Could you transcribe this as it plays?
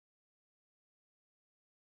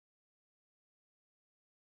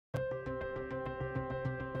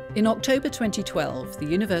In October 2012, the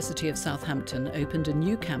University of Southampton opened a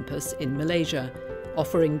new campus in Malaysia,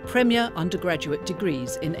 offering premier undergraduate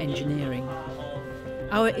degrees in engineering.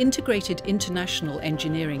 Our integrated international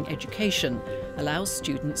engineering education allows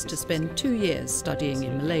students to spend 2 years studying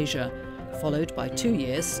in Malaysia, followed by 2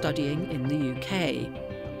 years studying in the UK.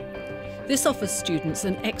 This offers students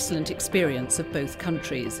an excellent experience of both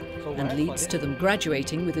countries and leads to them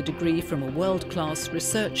graduating with a degree from a world-class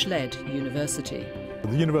research-led university.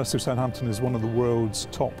 The University of Southampton is one of the world's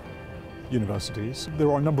top universities. There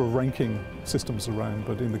are a number of ranking systems around,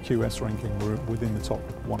 but in the QS ranking we're within the top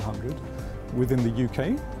 100. Within the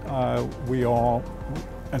UK, we are,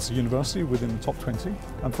 as a university, within the top 20.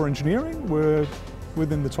 And for engineering, we're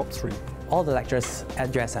within the top 3. All the lecturers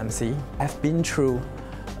at USMC have been through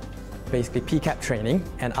basically PCAP training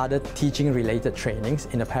and other teaching-related trainings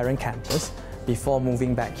in the parent campus before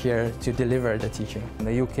moving back here to deliver the teaching. In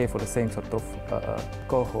the UK, for the same sort of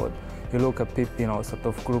cohort, you look at people, sort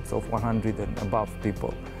of groups of 100 and above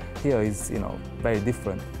people. Here is, very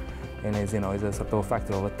different, and it's a sort of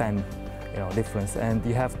factor of 10, difference. And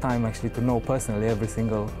you have time actually to know personally every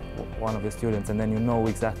single one of your students, and then you know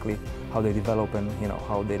exactly how they develop and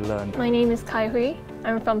how they learn. My name is Kai Hui.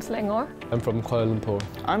 I'm from Selangor. I'm from Kuala Lumpur.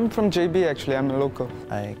 I'm from JB actually, I'm a local.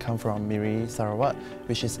 I come from Miri, Sarawak,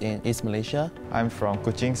 which is in East Malaysia. I'm from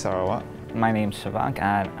Kuching, Sarawak. My name is Shavak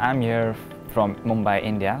and I'm here from Mumbai,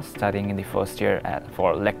 India, studying in the first year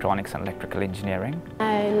for electronics and electrical engineering.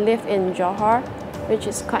 I live in Johor, which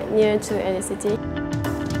is quite near to EduCity.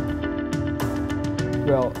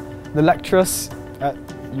 Well, the lecturers at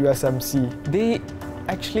USMC, they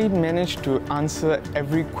actually managed to answer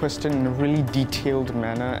every question in a really detailed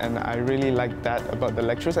manner, and I really like that about the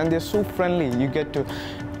lecturers, and they're so friendly. You get to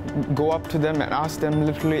go up to them and ask them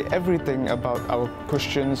literally everything about our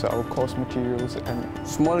questions, our course materials. And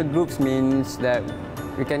smaller groups means that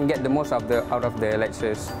we can get the most out of the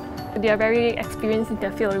lectures. They are very experienced in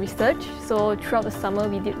their field of research, so throughout the summer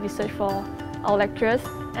we did research for our lecturers,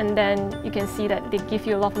 and then you can see that they give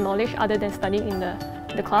you a lot of knowledge other than studying in the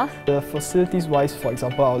class. The facilities-wise, for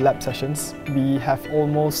example, our lab sessions, we have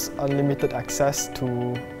almost unlimited access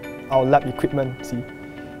to our lab equipment,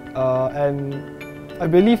 and I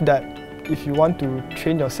believe that if you want to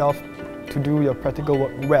train yourself to do your practical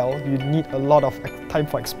work well, you need a lot of time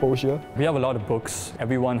for exposure. We have a lot of books.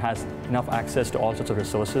 Everyone has enough access to all sorts of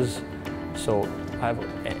resources. So I have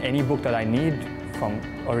any book that I need from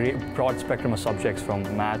a broad spectrum of subjects, from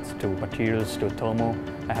maths to materials to thermo.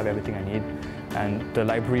 I have everything I need. And the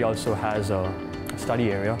library also has a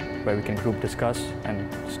study area where we can group discuss and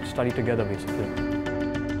study together basically.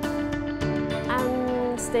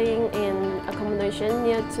 I'm staying in accommodation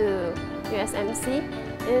near to USMC.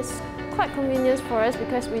 It's quite convenient for us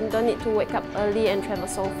because we don't need to wake up early and travel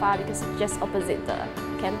so far because it's just opposite the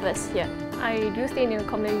campus here. I do stay in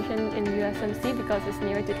accommodation in USMC because it's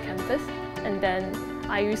nearer to the campus, and then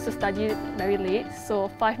I used to study very late, so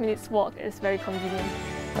 5 minutes walk is very convenient.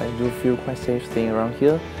 I do feel quite safe staying around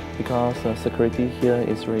here because security here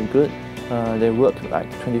is really good. They work like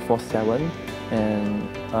 24/7, and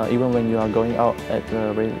even when you are going out at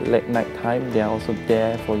very late night time, they are also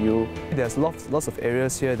there for you. There's lots of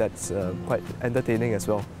areas here that's quite entertaining as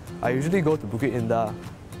well. I usually go to Bukit Indah.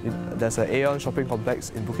 There's an Aeon shopping complex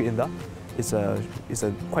in Bukit Indah. It's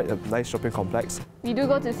quite a nice shopping complex. We do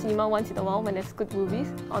go to the cinema once in a while when there's good movies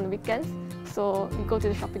on the weekends, so we go to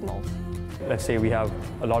the shopping malls. Let's say we have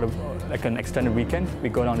a lot of, like an extended weekend, we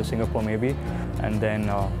go down to Singapore maybe, and then,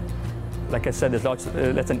 like I said,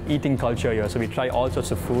 that's an eating culture here, so we try all sorts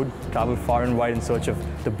of food, travel far and wide in search of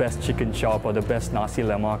the best chicken chop or the best nasi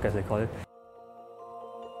lemak, as they call it.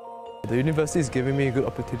 The university is giving me good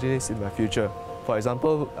opportunities in my future. For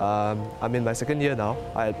example, I'm in my second year now.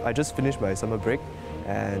 I just finished my summer break,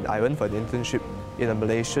 and I went for an internship in a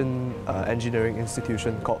Malaysian engineering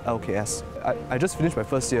institution called LKS. I just finished my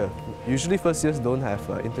first year. Usually first years don't have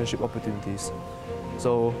internship opportunities.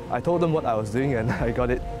 So I told them what I was doing and I got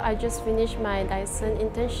it. I just finished my Dyson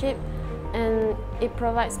internship, and it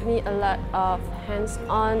provides me a lot of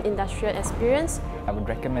hands-on industrial experience. I would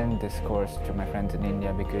recommend this course to my friends in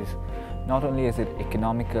India because not only is it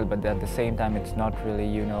economical, but at the same time it's not really,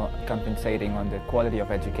 compensating on the quality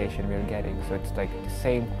of education we're getting. So it's like the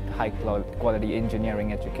same high-quality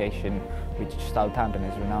engineering education which Southampton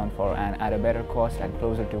is renowned for, and at a better cost and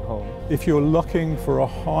closer to home. If you're looking for a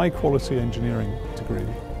high-quality engineering degree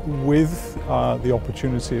with the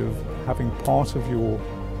opportunity of having part of your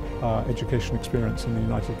education experience in the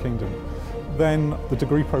United Kingdom, then the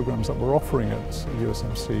degree programs that we're offering at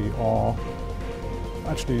USMC are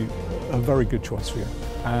actually a very good choice for you,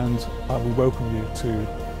 and we welcome you to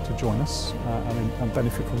to join us and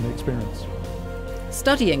benefit from the experience.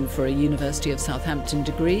 Studying for a University of Southampton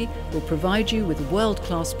degree will provide you with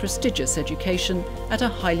world-class prestigious education at a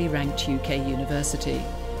highly ranked UK university.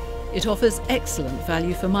 It offers excellent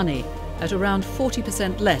value for money at around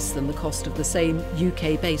 40% less than the cost of the same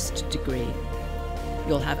UK-based degree.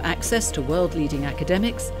 You'll have access to world-leading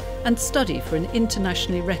academics and study for an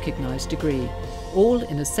internationally recognised degree, all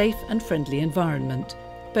in a safe and friendly environment,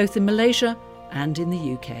 both in Malaysia and in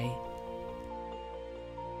the UK.